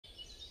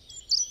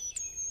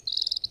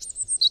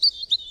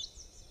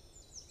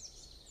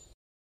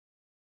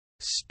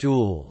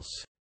stools,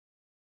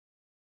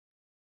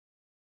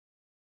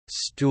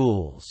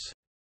 stools,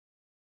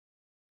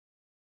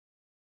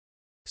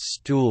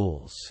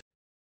 stools.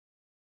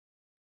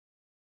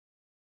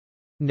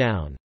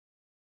 Noun.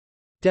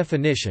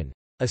 Definition: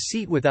 a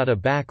seat without a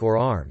back or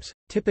arms,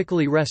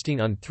 typically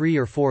resting on 3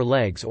 or 4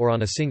 legs or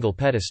on a single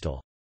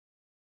pedestal.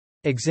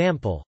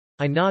 Example: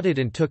 I nodded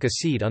and took a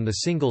seat on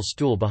the single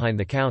stool behind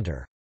the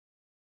counter.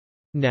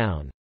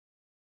 Noun.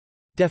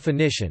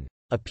 Definition: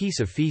 a piece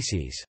of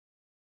feces.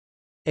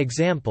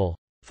 Example: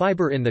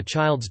 fibre in the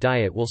child's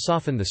diet will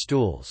soften the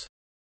stools.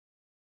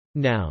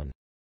 Noun.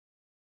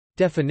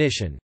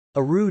 Definition: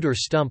 a root or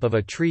stump of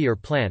a tree or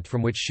plant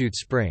from which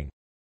shoots spring.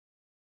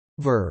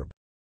 Verb.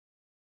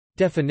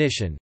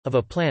 Definition: of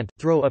a plant,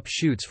 throw up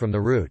shoots from the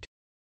root.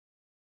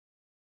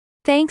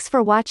 Thanks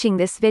for watching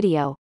this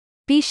video.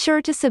 Be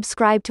sure to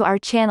subscribe to our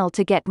channel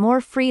to get more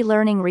free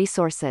learning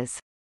resources.